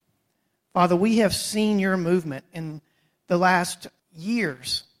Father, we have seen your movement in the last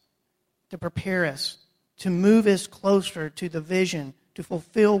years to prepare us, to move us closer to the vision, to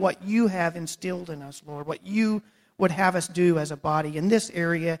fulfill what you have instilled in us, Lord, what you would have us do as a body in this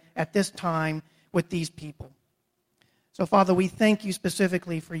area at this time with these people. So, Father, we thank you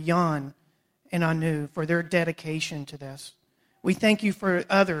specifically for Jan and Anu, for their dedication to this. We thank you for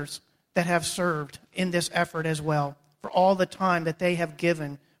others that have served in this effort as well, for all the time that they have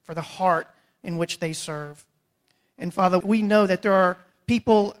given, for the heart in which they serve. And Father, we know that there are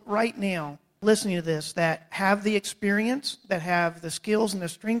people right now listening to this that have the experience, that have the skills and the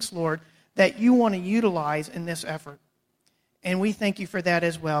strengths, Lord, that you want to utilize in this effort. And we thank you for that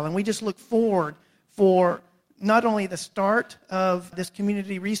as well. And we just look forward for not only the start of this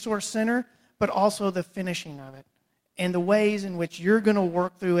Community Resource Center, but also the finishing of it and the ways in which you're going to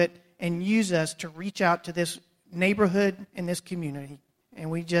work through it and use us to reach out to this neighborhood and this community. And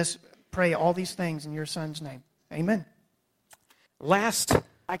we just pray all these things in your Son's name. Amen.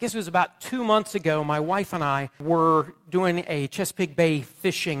 I guess it was about 2 months ago, my wife and I were doing a Chesapeake Bay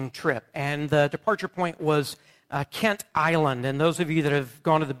fishing trip, and the departure point was Kent Island. And those of you that have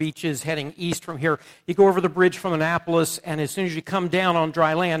gone to the beaches heading east from here, you go over the bridge from Annapolis, and as soon as you come down on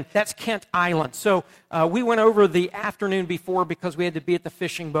dry land, that's Kent Island. So we went over the afternoon before because we had to be at the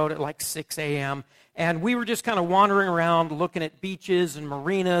fishing boat at like 6 a.m., and we were just kind of wandering around looking at beaches and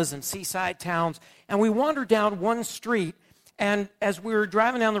marinas and seaside towns, and we wandered down one street. And as we were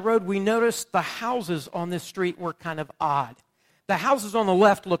driving down the road, we noticed the houses on this street were kind of odd. The houses on the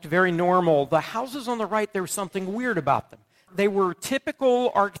left looked very normal. The houses on the right, there was something weird about them. They were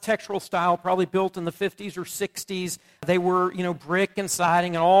typical architectural style, probably built in the 50s or 60s. They were, brick and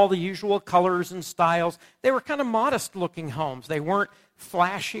siding and all the usual colors and styles. They were kind of modest-looking homes. They weren't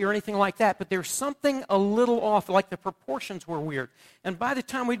flashy or anything like that, but there's something a little off, like the proportions were weird. And by the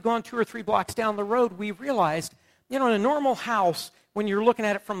time we'd gone 2 or 3 blocks down the road, we realized, in a normal house, when you're looking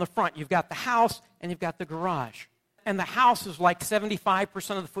at it from the front, you've got the house and you've got the garage. And the house is like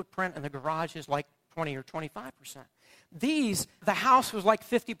 75% of the footprint, and the garage is like 20 or 25%. The house was like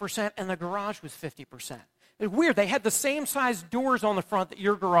 50%, and the garage was 50%. It's weird. They had the same size doors on the front that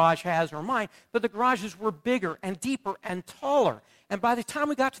your garage has or mine, but the garages were bigger and deeper and taller. And by the time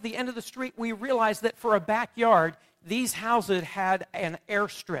we got to the end of the street, we realized that for a backyard, these houses had an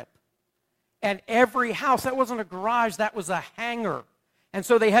airstrip. And every house, that wasn't a garage, that was a hangar. And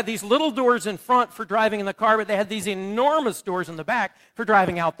so they had these little doors in front for driving in the car, but they had these enormous doors in the back for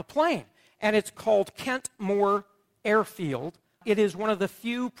driving out the plane. And it's called Kent Moore Airfield. It is one of the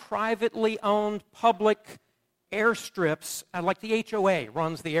few privately owned public airstrips, like the HOA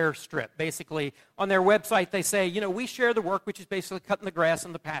runs the airstrip. Basically, on their website, they say, we share the work, which is basically cutting the grass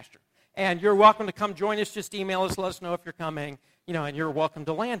in the pasture. And you're welcome to come join us. Just email us, let us know if you're coming, and you're welcome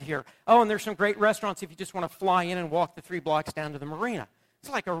to land here. Oh, and there's some great restaurants if you just want to fly in and walk the 3 blocks down to the marina. It's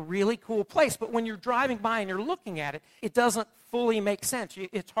like a really cool place, but when you're driving by and you're looking at it, it doesn't fully make sense.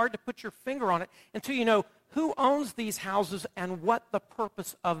 It's hard to put your finger on it until you know who owns these houses and what the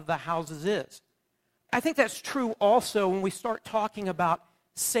purpose of the houses is. I think that's true also when we start talking about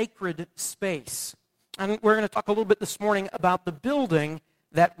sacred space. And we're going to talk a little bit this morning about the building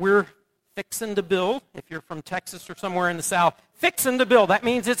that we're fixing to build. If you're from Texas or somewhere in the South, fixing to build. That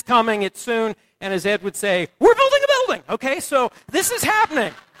means it's coming, it's soon. And as Ed would say, we're building a building. Okay, so this is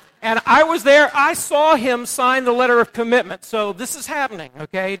happening. And I was there. I saw him sign the letter of commitment. So this is happening,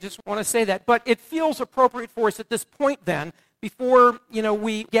 okay? Just want to say that. But it feels appropriate for us at this point then, before,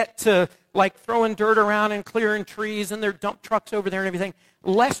 we get to like throwing dirt around and clearing trees and there are dump trucks over there and everything.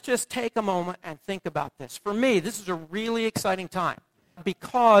 Let's just take a moment and think about this. For me, this is a really exciting time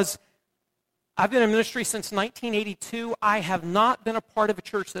because I've been in ministry since 1982. I have not been a part of a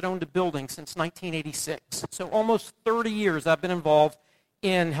church that owned a building since 1986. So almost 30 years I've been involved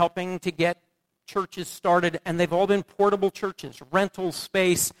in helping to get churches started, and they've all been portable churches, rental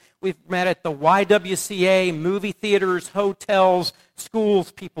space. We've met at the YWCA, movie theaters, hotels,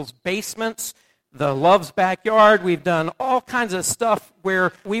 schools, people's basements, the Love's Backyard. We've done all kinds of stuff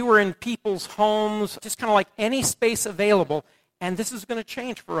where we were in people's homes, just kind of like any space available. And this is going to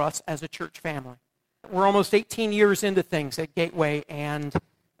change for us as a church family. We're almost 18 years into things at Gateway, and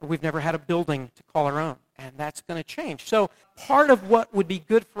we've never had a building to call our own. And that's going to change. So part of what would be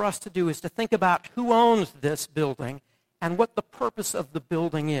good for us to do is to think about who owns this building and what the purpose of the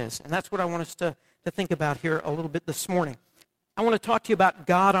building is. And that's what I want us to think about here a little bit this morning. I want to talk to you about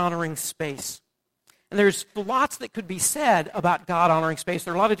God-honoring space. And there's lots that could be said about God-honoring space.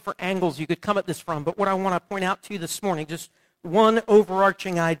 There are a lot of different angles you could come at this from. But what I want to point out to you this morning, just one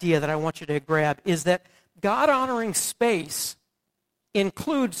overarching idea that I want you to grab, is that God-honoring space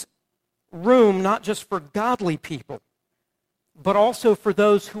includes room not just for godly people, but also for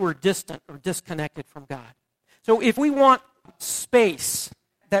those who are distant or disconnected from God. So if we want space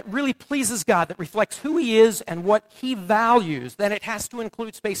that really pleases God, that reflects who He is and what He values, then it has to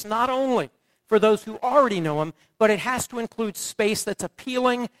include space not only for those who already know Him, but it has to include space that's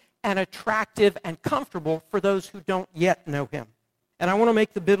appealing and attractive and comfortable for those who don't yet know Him. And I want to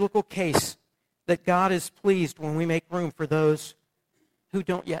make the biblical case that God is pleased when we make room for those who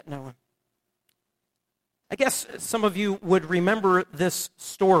don't yet know Him. I guess some of you would remember this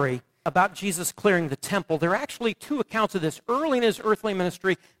story about Jesus clearing the temple. There are actually two accounts of this. Early in His earthly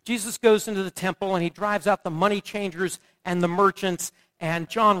ministry, Jesus goes into the temple and He drives out the money changers and the merchants, and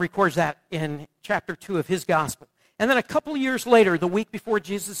John records that in chapter 2 of his gospel. And then a couple of years later, the week before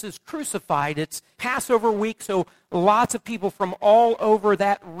Jesus is crucified, it's Passover week, so lots of people from all over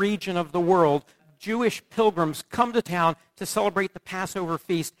that region of the world, Jewish pilgrims, come to town to celebrate the Passover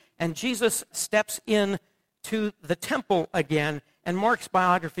feast. And Jesus steps in to the temple again, and Mark's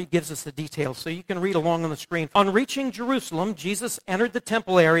biography gives us the details, so you can read along on the screen. On reaching Jerusalem, Jesus entered the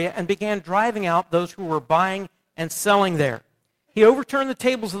temple area and began driving out those who were buying and selling there. He overturned the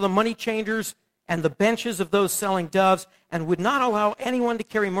tables of the money changers and the benches of those selling doves, and would not allow anyone to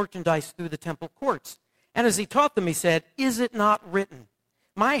carry merchandise through the temple courts. And as He taught them, He said, "Is it not written,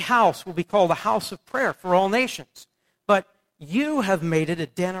 'My house will be called a house of prayer for all nations'? But you have made it a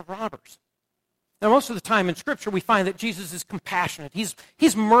den of robbers." Now, most of the time in Scripture, we find that Jesus is compassionate.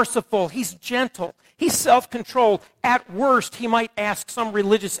 He's merciful. He's gentle. He's self-controlled. At worst, He might ask some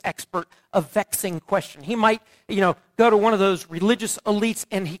religious expert a vexing question. He might, go to one of those religious elites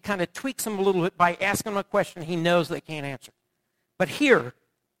and He kind of tweaks them a little bit by asking them a question He knows they can't answer. But here,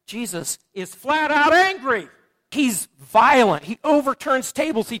 Jesus is flat out angry. He's violent. He overturns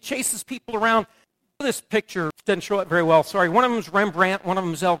tables. He chases people around. This picture doesn't show it very well, sorry. One of them is Rembrandt, one of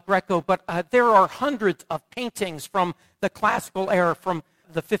them is El Greco, but there are hundreds of paintings from the classical era, from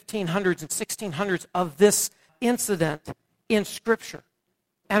the 1500s and 1600s, of this incident in Scripture.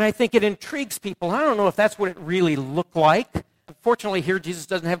 And I think it intrigues people. I don't know if that's what it really looked like. Unfortunately, here Jesus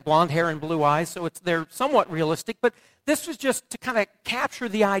doesn't have blonde hair and blue eyes, so they're somewhat realistic, but this was just to kind of capture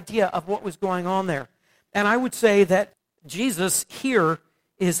the idea of what was going on there. And I would say that Jesus here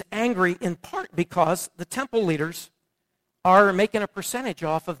is angry in part because the temple leaders are making a percentage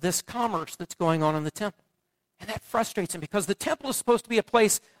off of this commerce that's going on in the temple. And that frustrates him because the temple is supposed to be a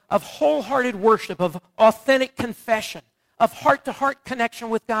place of wholehearted worship, of authentic confession, of heart-to-heart connection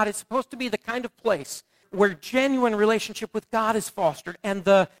with God. It's supposed to be the kind of place where genuine relationship with God is fostered. And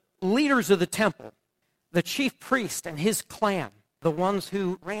the leaders of the temple, the chief priest and his clan, the ones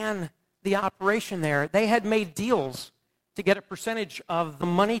who ran the operation there, they had made deals to get a percentage of the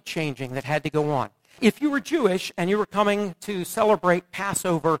money changing that had to go on. If you were Jewish and you were coming to celebrate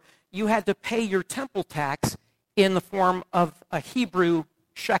Passover, you had to pay your temple tax in the form of a Hebrew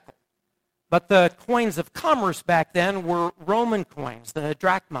shekel. But the coins of commerce back then were Roman coins, the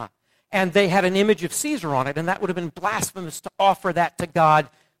drachma, and they had an image of Caesar on it, and that would have been blasphemous to offer that to God,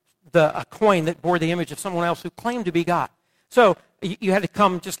 a coin that bore the image of someone else who claimed to be God. So you had to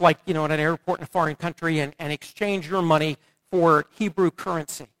come just like, at an airport in a foreign country and exchange your money for Hebrew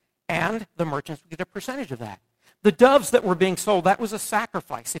currency. And the merchants would get a percentage of that. The doves that were being sold, that was a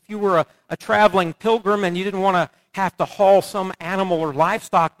sacrifice. If you were a traveling pilgrim and you didn't want to have to haul some animal or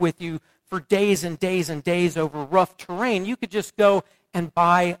livestock with you for days and days and days over rough terrain, you could just go and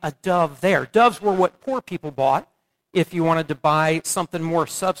buy a dove there. Doves were what poor people bought. If you wanted to buy something more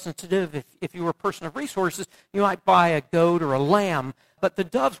substantive, if you were a person of resources, you might buy a goat or a lamb. But the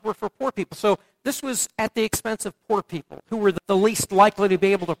doves were for poor people. So this was at the expense of poor people who were the least likely to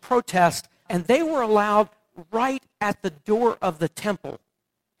be able to protest. And they were allowed right at the door of the temple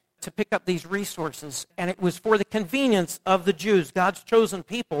to pick up these resources. And it was for the convenience of the Jews, God's chosen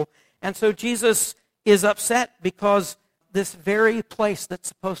people. And so Jesus is upset because this very place that's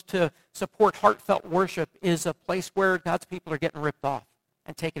supposed to support heartfelt worship is a place where God's people are getting ripped off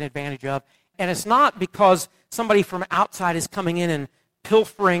and taken advantage of. And it's not because somebody from outside is coming in and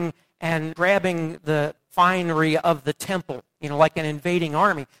pilfering and grabbing the finery of the temple, like an invading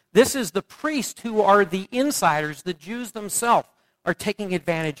army. This is the priests who are the insiders. The Jews themselves are taking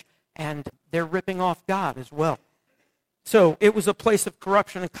advantage, and they're ripping off God as well. So it was a place of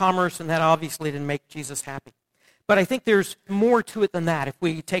corruption and commerce, and that obviously didn't make Jesus happy. But I think there's more to it than that if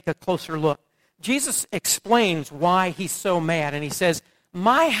we take a closer look. Jesus explains why he's so mad, and he says,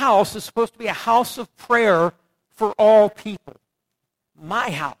 my house is supposed to be a house of prayer for all people. My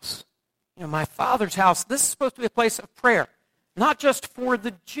house, my Father's house, this is supposed to be a place of prayer, not just for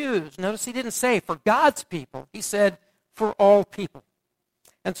the Jews. Notice he didn't say for God's people. He said for all people.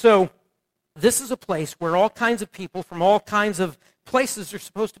 And so This is a place where all kinds of people from all kinds of places are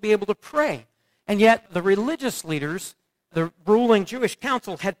supposed to be able to pray. And yet the religious leaders, the ruling Jewish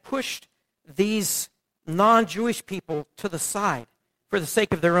council, had pushed these non-Jewish people to the side for the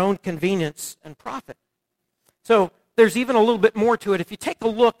sake of their own convenience and profit. So there's even a little bit more to it. If you take a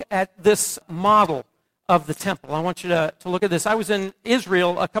look at this model of the temple, I want you to look at this. I was in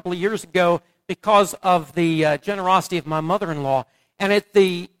Israel a couple of years ago because of the generosity of my mother-in-law. And at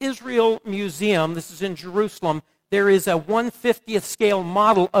the Israel Museum, this is in Jerusalem, there is a 1/50th scale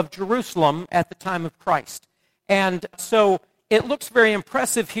model of Jerusalem at the time of Christ. And so it looks very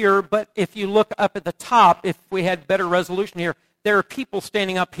impressive here, but if you look up at the top, if we had better resolution here, there are people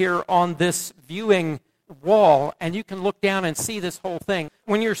standing up here on this viewing wall, and you can look down and see this whole thing.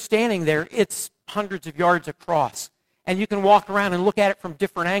 When you're standing there, it's hundreds of yards across, and you can walk around and look at it from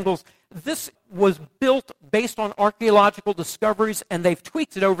different angles. This was built based on archaeological discoveries, and they've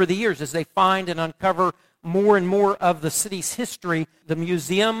tweaked it over the years as they find and uncover more and more of the city's history. The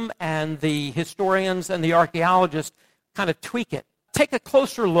museum and the historians and the archaeologists kind of tweak it. Take a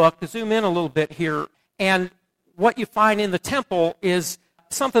closer look, zoom in a little bit here, and what you find in the temple is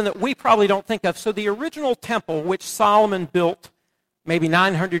something that we probably don't think of. So the original temple, which Solomon built maybe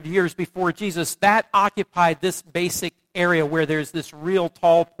 900 years before Jesus, that occupied this basic area where there's this real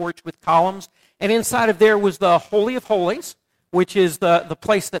tall porch with columns. And inside of there was the Holy of Holies, which is the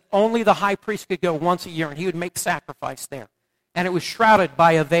place that only the high priest could go once a year, and he would make sacrifice there. And it was shrouded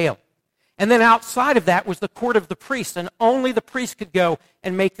by a veil. And then outside of that was the court of the priests, and only the priest could go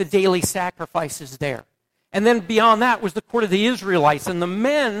and make the daily sacrifices there. And then beyond that was the court of the Israelites, and the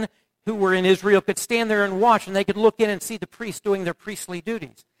men who were in Israel could stand there and watch, and they could look in and see the priests doing their priestly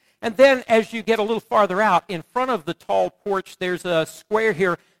duties. And then as you get a little farther out, in front of the tall porch, there's a square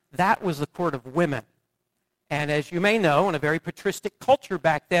here. That was the court of women. And as you may know, in a very patristic culture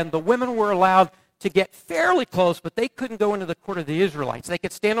back then, the women were allowed to get fairly close, but they couldn't go into the court of the Israelites. They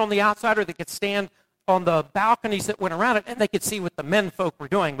could stand on the outside, or they could stand on the balconies that went around it, and they could see what the men folk were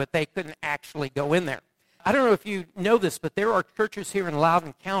doing, but they couldn't actually go in there. I don't know if you know this, but there are churches here in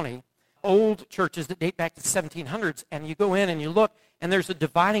Loudoun County, old churches that date back to the 1700s, and you go in and you look, and there's a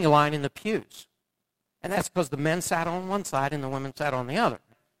dividing line in the pews. And that's because the men sat on one side and the women sat on the other.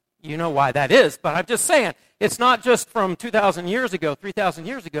 You know why that is, but I'm just saying, it's not just from 2,000 years ago, 3,000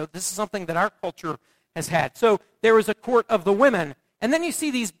 years ago. This is something that our culture has had. So there was a court of the women, and then you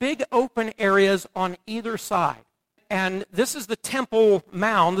see these big open areas on either side. And this is the temple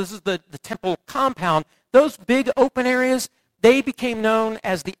mound. This is the temple compound. Those big open areas, they became known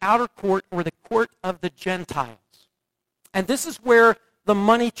as the outer court, or the court of the Gentiles. And this is where the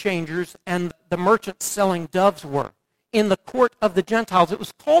money changers and the merchants selling doves were, in the court of the Gentiles. It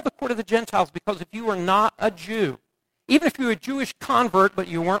was called the court of the Gentiles because if you were not a Jew, even if you were a Jewish convert but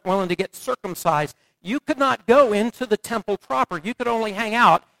you weren't willing to get circumcised, you could not go into the temple proper. You could only hang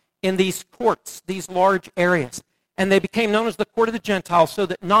out in these courts, these large areas. And they became known as the court of the Gentiles, so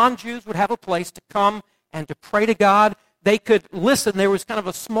that non-Jews would have a place to come and to pray to God. They could listen. There was kind of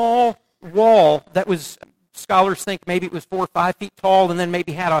a small wall that was, scholars think maybe it was 4 or 5 feet tall, and then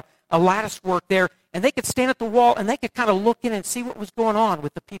maybe had a lattice work there. And they could stand at the wall, and they could kind of look in and see what was going on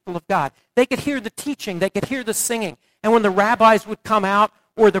with the people of God. They could hear the teaching. They could hear the singing. And when the rabbis would come out,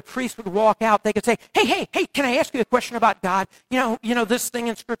 or the priest would walk out, they could say, hey, can I ask you a question about God? You know this thing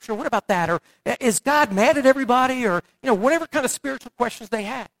in Scripture, what about that? Or is God mad at everybody? Or, whatever kind of spiritual questions they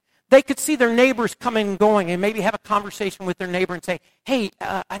had. They could see their neighbors coming and going, and maybe have a conversation with their neighbor and say, hey,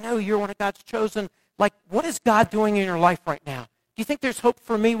 I know you're one of God's chosen. Like, what is God doing in your life right now? Do you think there's hope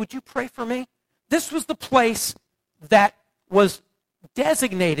for me? Would you pray for me? This was the place that was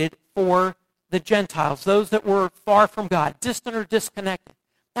designated for the Gentiles, those that were far from God, distant or disconnected.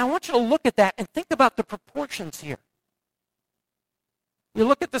 Now, I want you to look at that and think about the proportions here. You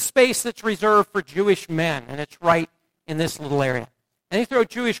look at the space that's reserved for Jewish men, and it's right in this little area. And you throw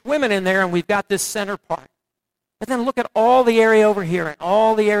Jewish women in there, and we've got this center part. But then look at all the area over here and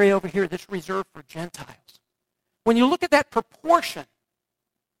all the area over here that's reserved for Gentiles. When you look at that proportion,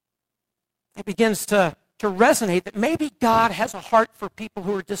 it begins to resonate that maybe God has a heart for people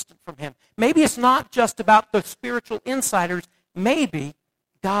who are distant from Him. Maybe it's not just about the spiritual insiders. Maybe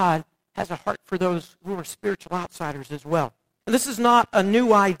God has a heart for those who are spiritual outsiders as well. And this is not a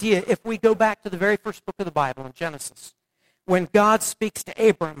new idea. If we go back to the very first book of the Bible, in Genesis, when God speaks to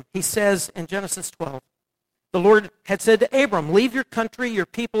Abram, He says in Genesis 12, the Lord had said to Abram, leave your country, your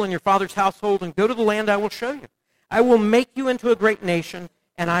people, and your father's household, and go to the land I will show you. I will make you into a great nation,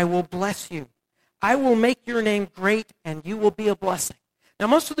 and I will bless you. I will make your name great, and you will be a blessing. Now,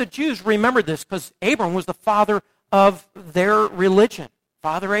 most of the Jews remember this because Abram was the father of their religion,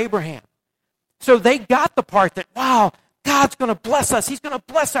 Father Abraham. So they got the part that, wow, God's going to bless us. He's going to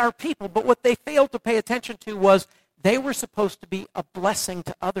bless our people. But what they failed to pay attention to was they were supposed to be a blessing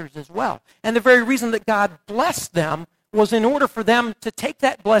to others as well. And the very reason that God blessed them was in order for them to take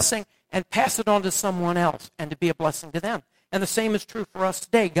that blessing and pass it on to someone else and to be a blessing to them. And the same is true for us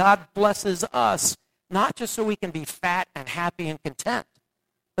today. God blesses us not just so we can be fat and happy and content,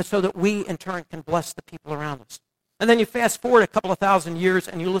 but so that we in turn can bless the people around us. And then you fast forward a couple of thousand years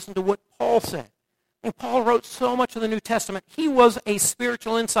and you listen to what Paul said. And Paul wrote so much of the New Testament. He was a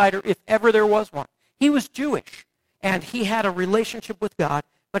spiritual insider if ever there was one. He was Jewish and he had a relationship with God,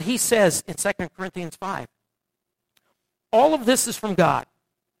 but he says in 2 Corinthians 5, all of this is from God,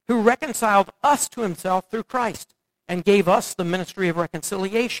 who reconciled us to himself through Christ and gave us the ministry of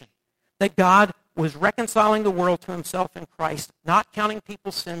reconciliation. That God was reconciling the world to himself in Christ, not counting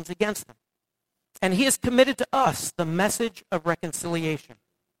people's sins against them. And he has committed to us the message of reconciliation.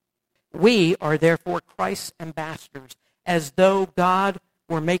 We are therefore Christ's ambassadors, as though God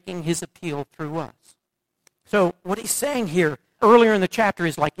were making his appeal through us. So what he's saying here earlier in the chapter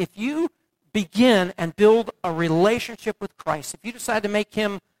is like, if you begin and build a relationship with Christ, if you decide to make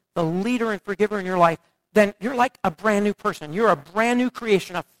him the leader and forgiver in your life, then you're like a brand new person. You're a brand new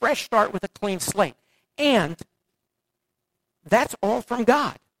creation, a fresh start with a clean slate. And that's all from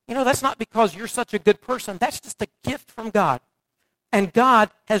God. You know, that's not because you're such a good person. That's just a gift from God. And God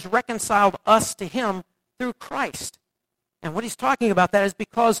has reconciled us to him through Christ. And what he's talking about that is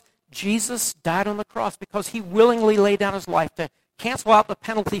because Jesus died on the cross, because he willingly laid down his life to cancel out the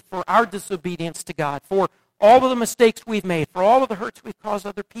penalty for our disobedience to God, for all of the mistakes we've made, for all of the hurts we've caused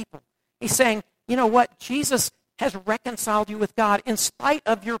other people. He's saying, you know what? Jesus has reconciled you with God in spite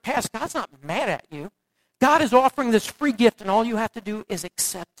of your past. God's not mad at you. God is offering this free gift, and all you have to do is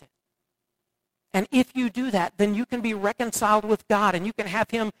accept it. And if you do that, then you can be reconciled with God, and you can have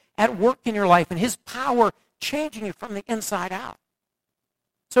him at work in your life, and his power changing you from the inside out.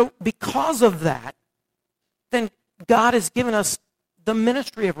 So because of that, then God has given us the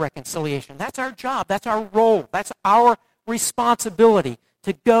ministry of reconciliation. That's our job. That's our role. That's our responsibility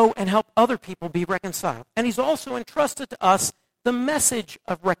to go and help other people be reconciled. And he's also entrusted to us the message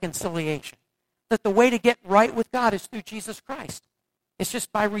of reconciliation, that the way to get right with God is through Jesus Christ. It's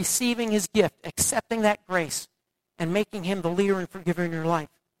just by receiving his gift, accepting that grace, and making him the leader and forgiver in your life.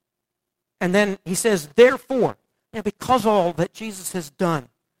 And then he says, therefore, because of all that Jesus has done,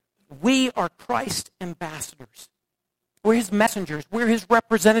 we are Christ's ambassadors. We're his messengers. We're his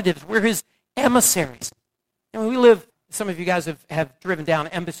representatives. We're his emissaries. And we live, some of you guys have driven down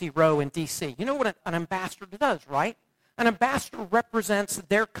Embassy Row in D.C. You know what an ambassador does, right? An ambassador represents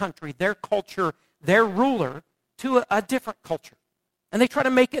their country, their culture, their ruler to a different culture. And they try to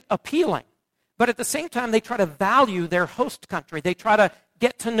make it appealing. But at the same time, they try to value their host country. They try to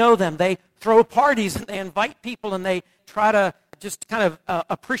get to know them. They throw parties and they invite people and they try to just kind of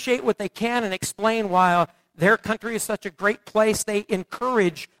appreciate what they can and explain why their country is such a great place. They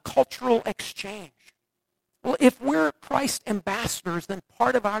encourage cultural exchange. Well, if we're Christ's ambassadors, then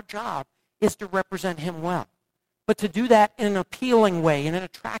part of our job is to represent him well. But to do that in an appealing way, in an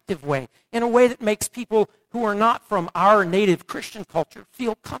attractive way, in a way that makes people who are not from our native Christian culture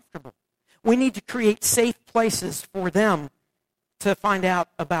feel comfortable. We need to create safe places for them to find out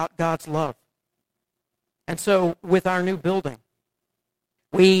about God's love. And so with our new building,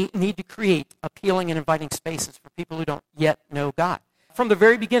 we need to create appealing and inviting spaces for people who don't yet know God. From the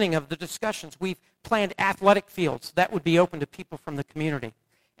very beginning of the discussions, we've planned athletic fields that would be open to people from the community.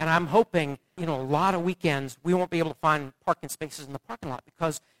 And I'm hoping, a lot of weekends we won't be able to find parking spaces in the parking lot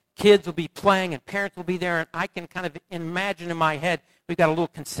because kids will be playing and parents will be there. And I can kind of imagine in my head, we've got a little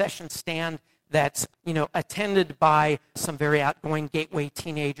concession stand that's, attended by some very outgoing Gateway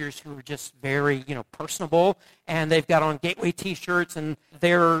teenagers who are just very, personable. And they've got on Gateway T-shirts and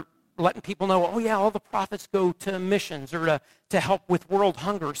they're letting people know, oh yeah, all the profits go to missions or to help with world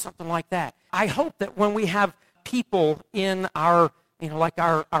hunger or something like that. I hope that when we have people in our like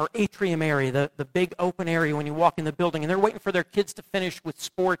our atrium area, the big open area when you walk in the building, and they're waiting for their kids to finish with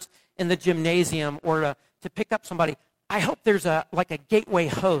sports in the gymnasium or to pick up somebody. I hope there's a Gateway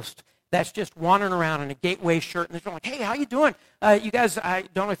host that's just wandering around in a Gateway shirt, and they're like, hey, how you doing? You guys, I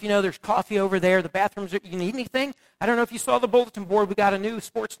don't know if you know, there's coffee over there. The bathrooms, you need anything? I don't know if you saw the bulletin board. We got a new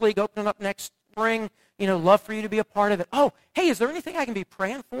sports league opening up next spring. Love for you to be a part of it. Oh, hey, is there anything I can be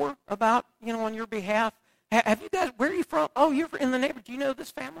praying for about, on your behalf? Have you guys, where are you from? Oh, you're in the neighborhood. Do you know this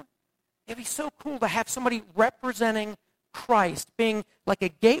family? It'd be so cool to have somebody representing Christ, being like a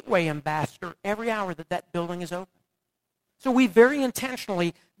Gateway ambassador every hour that building is open. So we very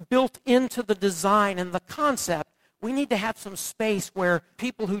intentionally built into the design and the concept we need to have some space where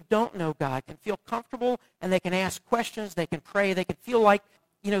people who don't know God can feel comfortable and they can ask questions, they can pray, they can feel like,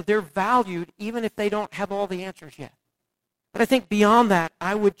 they're valued even if they don't have all the answers yet. But I think beyond that,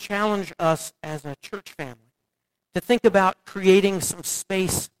 I would challenge us as a church family to think about creating some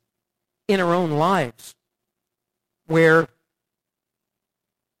space in our own lives where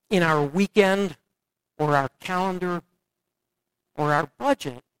in our weekend or our calendar or our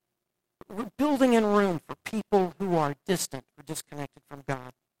budget, we're building in room for people who are distant or disconnected from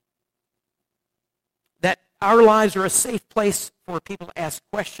God. That our lives are a safe place for people to ask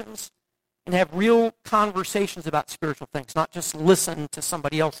questions and have real conversations about spiritual things, not just listen to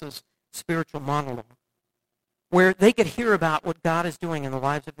somebody else's spiritual monologue, where they could hear about what God is doing in the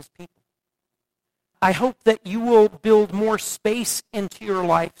lives of his people. I hope that you will build more space into your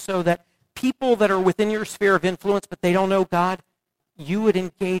life so that people that are within your sphere of influence but they don't know God, you would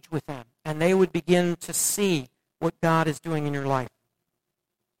engage with them and they would begin to see what God is doing in your life.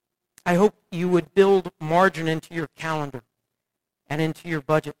 I hope you would build margin into your calendar and into your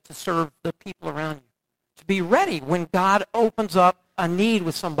budget to serve the people around you. To be ready when God opens up a need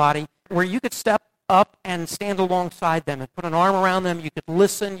with somebody where you could step up and stand alongside them and put an arm around them. You could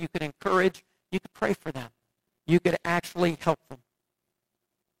listen, you could encourage, you could pray for them. You could actually help them.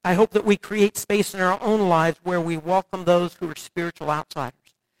 I hope that we create space in our own lives where we welcome those who are spiritual outsiders.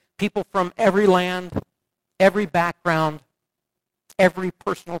 People from every land, every background, every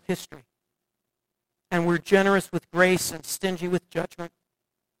personal history. And we're generous with grace and stingy with judgment,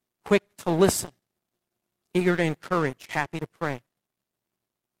 quick to listen, eager to encourage, happy to pray.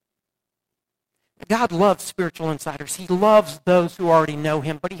 God loves spiritual insiders. He loves those who already know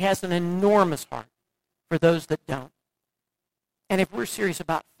him, but he has an enormous heart for those that don't. And if we're serious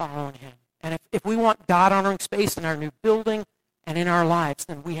about following him, and if we want God-honoring space in our new building and in our lives,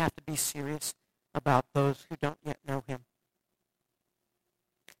 then we have to be serious about those who don't yet know him.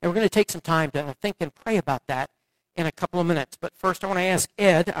 And we're going to take some time to think and pray about that in a couple of minutes. But first I want to ask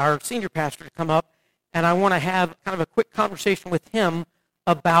Ed, our senior pastor, to come up, and I want to have kind of a quick conversation with him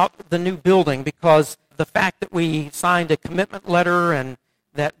about the new building, because the fact that we signed a commitment letter and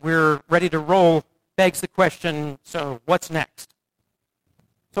that we're ready to roll begs the question, so what's next?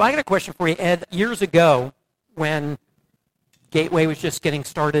 So I got a question for you, Ed. Years ago, when Gateway was just getting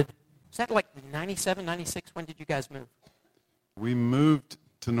started, was that like 97, 96? When did you guys move? We moved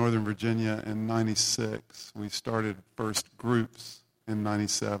to Northern Virginia in 96. We started first groups in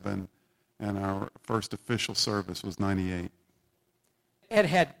 97, and our first official service was 98. Ed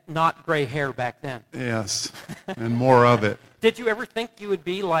had not gray hair back then. Yes, and more of it. Did you ever think you would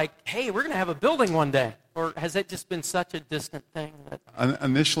be like, hey, we're going to have a building one day? Or has it just been such a distant thing?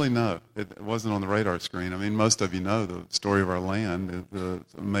 Initially, no. It wasn't on the radar screen. I mean, most of you know the story of our land.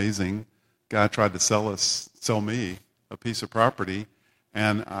 It's amazing. Guy tried to sell me a piece of property,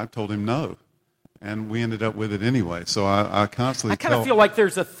 and I told him no. And we ended up with it anyway. So I constantly kind of feel like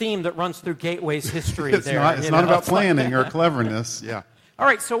there's a theme that runs through Gateway's history it's there. It's not about planning or cleverness. Yeah. All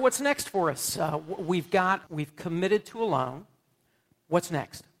right, so what's next for us? We've committed to a loan. What's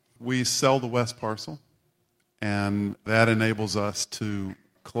next? We sell the west parcel, and that enables us to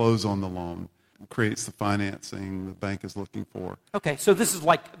close on the loan. It creates the financing the bank is looking for. Okay, so this is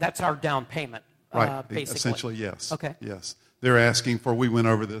that's our down payment, right? Basically. Essentially, yes. Okay. Yes. They're asking for, we went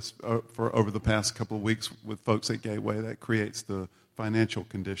over this for over the past couple of weeks with folks at Gateway. That creates the financial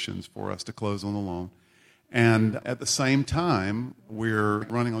conditions for us to close on the loan. And at the same time, we're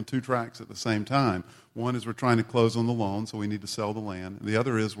running on two tracks at the same time. One is we're trying to close on the loan, so we need to sell the land. The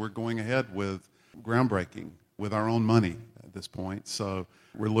other is we're going ahead with groundbreaking with our own money at this point. So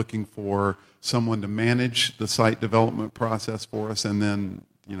we're looking for someone to manage the site development process for us, and then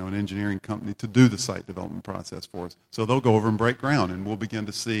an engineering company to do the site development process for us. So they'll go over and break ground, and we'll begin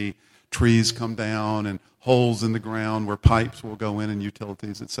to see trees come down and holes in the ground where pipes will go in and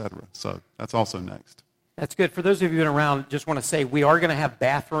utilities, etc. So that's also next. That's good. For those of you who've been around, just want to say we are going to have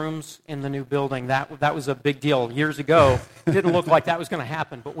bathrooms in the new building. That was a big deal years ago. It didn't look like that was going to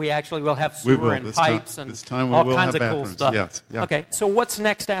happen, but we actually will have sewer and pipes and all kinds of cool stuff. Yes. Yeah. Okay, so what's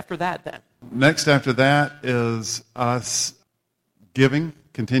next after that then? Next after that is us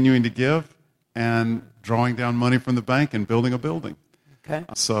continuing to give, and drawing down money from the bank and building a building. Okay.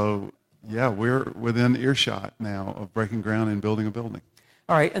 So, yeah, we're within earshot now of breaking ground and building a building.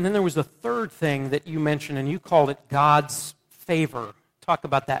 All right, and then there was a third thing that you mentioned, and you called it God's favor. Talk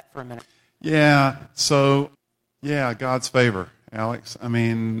about that for a minute. Yeah, God's favor, Alex. I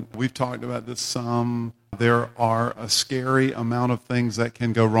mean, we've talked about this some. There are a scary amount of things that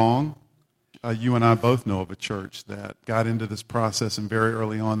can go wrong. You and I both know of a church that got into this process, and very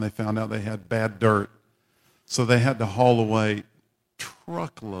early on they found out they had bad dirt So they had to haul away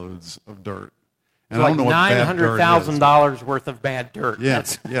truckloads of dirt. And Like I don't know what bad dirt is. $900,000 worth of bad dirt.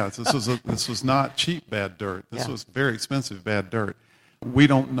 Yes, yes. This was not cheap bad dirt. This Yeah. was very expensive bad dirt. We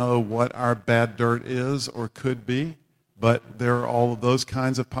don't know what our bad dirt is or could be, but there are all of those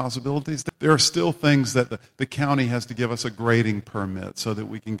kinds of possibilities. There are still things that the county has to give us a grading permit so that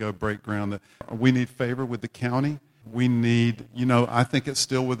we can go break ground. We need favor with the county. We need, I think it's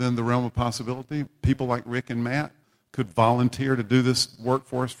still within the realm of possibility. People like Rick and Matt could volunteer to do this work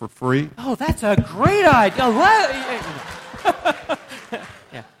for us for free. Oh, that's a great idea.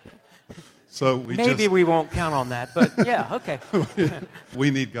 Yeah. So we won't count on that, but yeah, okay. We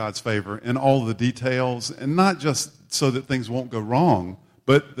need God's favor in all the details, and not just so that things won't go wrong,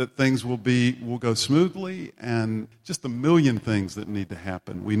 but that things will go smoothly, and just a million things that need to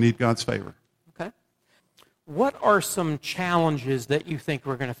happen. We need God's favor. Okay. What are some challenges that you think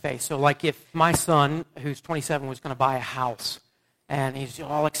we're going to face? So like if my son, who's 27, was going to buy a house, and he's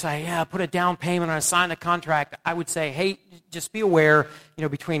all excited, yeah, put a down payment and sign a contract, I would say, hey, just be aware,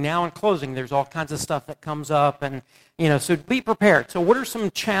 between now and closing, there's all kinds of stuff that comes up, and, so be prepared. So what are some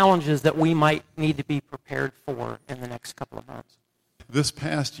challenges that we might need to be prepared for in the next couple of months? This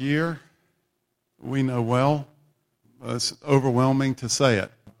past year, we know well, it's overwhelming to say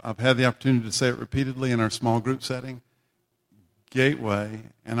it. I've had the opportunity to say it repeatedly in our small group setting, Gateway,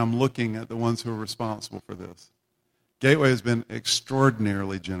 and I'm looking at the ones who are responsible for this. Gateway has been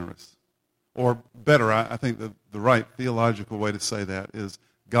extraordinarily generous. Or better, I think the right theological way to say that is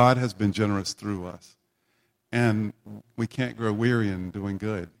God has been generous through us. And we can't grow weary in doing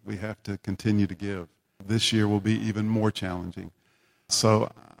good. We have to continue to give. This year will be even more challenging. So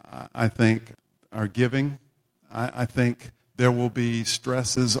I think our giving, I think there will be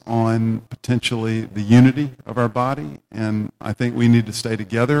stresses on potentially the unity of our body. And I think we need to stay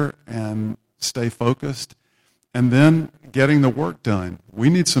together and stay focused. And then getting the work done. We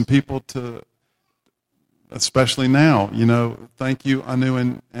need some people to, especially now, thank you, Anu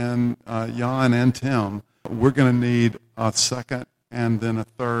and Jan and Tim. We're going to need a second and then a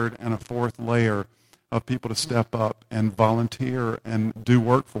third and a fourth layer of people to step up and volunteer and do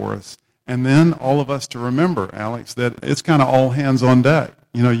work for us. And then all of us to remember, Alex, that it's kind of all hands on deck.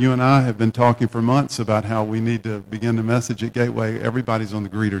 You and I have been talking for months about how we need to begin to message at Gateway, everybody's on the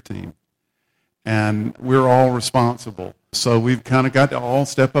greeter team. And we're all responsible. So we've kind of got to all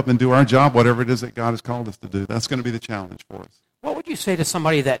step up and do our job, whatever it is that God has called us to do. That's going to be the challenge for us. What would you say to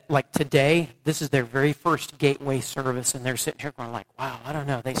somebody that, like today, this is their very first Gateway service, and they're sitting here going like, wow, I don't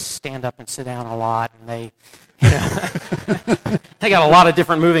know, they stand up and sit down a lot, and they, they got a lot of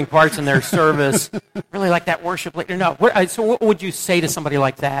different moving parts in their service. Really like that worship leader. No, so what would you say to somebody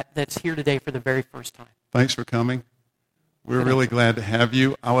like that that's here today for the very first time? Thanks for coming. We're really glad to have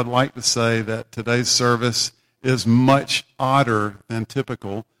you. I would like to say that today's service is much odder than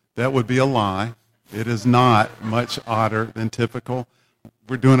typical. That would be a lie. It is not much odder than typical.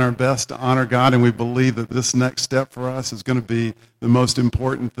 We're doing our best to honor God, and we believe that this next step for us is going to be the most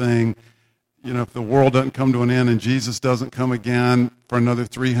important thing. If the world doesn't come to an end and Jesus doesn't come again for another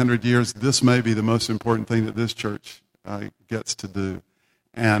 300 years, this may be the most important thing that this church gets to do.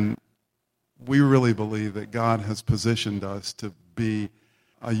 And we really believe that God has positioned us to be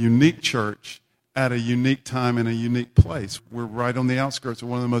a unique church at a unique time in a unique place. We're right on the outskirts of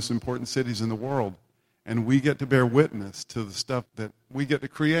one of the most important cities in the world, and we get to bear witness to the stuff that we get to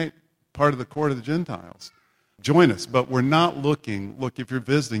create, part of the court of the Gentiles. Join us, but we're not looking, look, if you're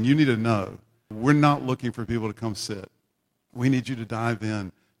visiting, you need to know, we're not looking for people to come sit. We need you to dive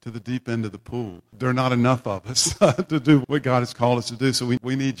in to the deep end of the pool. There are not enough of us to do what God has called us to do, so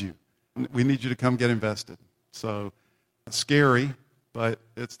we need you. We need you to come get invested. So, scary, but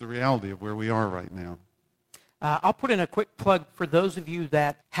it's the reality of where we are right now. I'll put in a quick plug for those of you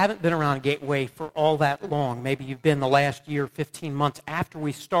that haven't been around Gateway for all that long. Maybe you've been the last year, 15 months after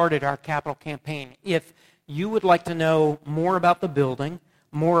we started our capital campaign. If you would like to know more about the building,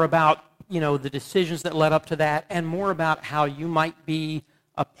 more about the decisions that led up to that, and more about how you might be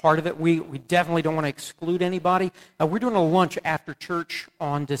a part of it. We definitely don't want to exclude anybody. We're doing a lunch after church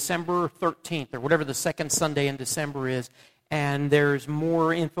on December 13th, or whatever the second Sunday in December is, and there's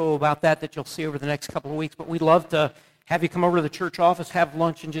more info about that you'll see over the next couple of weeks. But we'd love to have you come over to the church office, have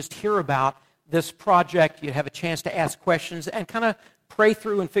lunch, and just hear about this project. You'd have a chance to ask questions and kind of pray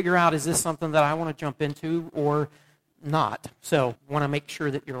through and figure out, is this something that I want to jump into or not? So I want to make sure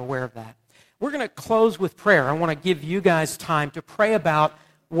that you're aware of that. We're going to close with prayer. I want to give you guys time to pray about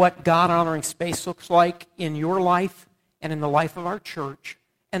what God-honoring space looks like in your life and in the life of our church,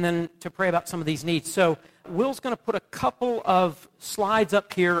 and then to pray about some of these needs. So Will's going to put a couple of slides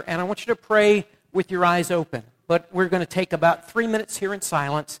up here, and I want you to pray with your eyes open. But we're going to take about 3 minutes here in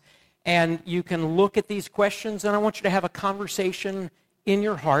silence, and you can look at these questions, and I want you to have a conversation in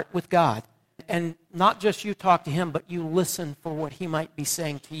your heart with God. And not just you talk to him, but you listen for what he might be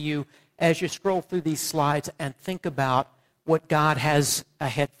saying to you as you scroll through these slides and think about what God has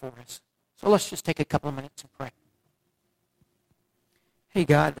ahead for us. So let's just take a couple of minutes and pray. Hey,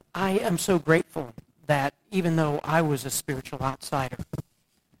 God, I am so grateful that even though I was a spiritual outsider,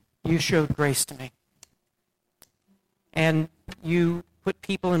 you showed grace to me. And you put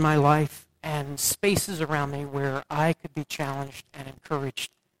people in my life and spaces around me where I could be challenged and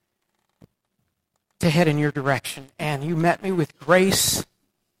encouraged to head in your direction. And you met me with grace.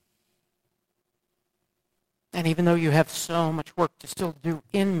 And even though you have so much work to still do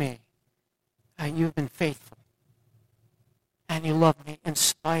in me, you've been faithful. And you love me in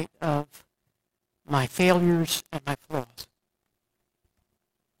spite of my failures and my flaws.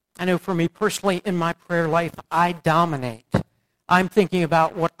 I know for me personally, in my prayer life, I dominate. I'm thinking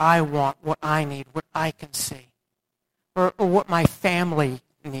about what I want, what I need, what I can see, or what my family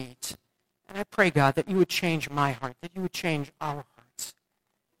needs. And I pray, God, that you would change my heart, that you would change our hearts,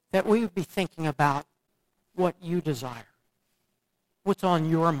 that we would be thinking about what you desire, what's on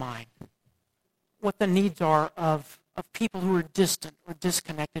your mind, what the needs are of people who are distant or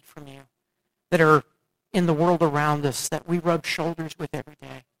disconnected from you, that are in the world around us, that we rub shoulders with every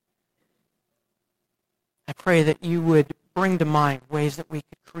day. I pray that you would bring to mind ways that we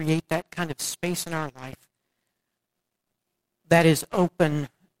could create that kind of space in our life that is open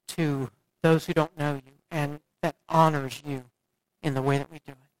to those who don't know you and that honors you in the way that we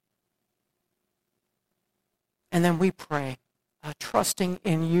do it. And then we pray, trusting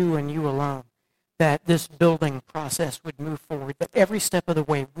in you and you alone, that this building process would move forward, that every step of the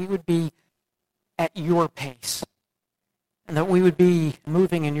way we would be at your pace, and that we would be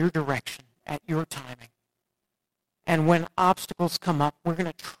moving in your direction at your timing. And when obstacles come up, we're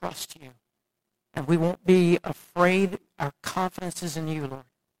going to trust you, and we won't be afraid. Our confidence is in you, Lord.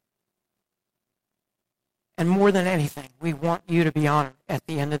 And more than anything, we want you to be honored at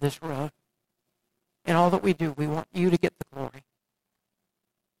the end of this road. In all that we do, we want you to get the glory.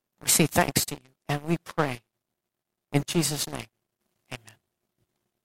 We say thanks to you, and we pray in Jesus' name.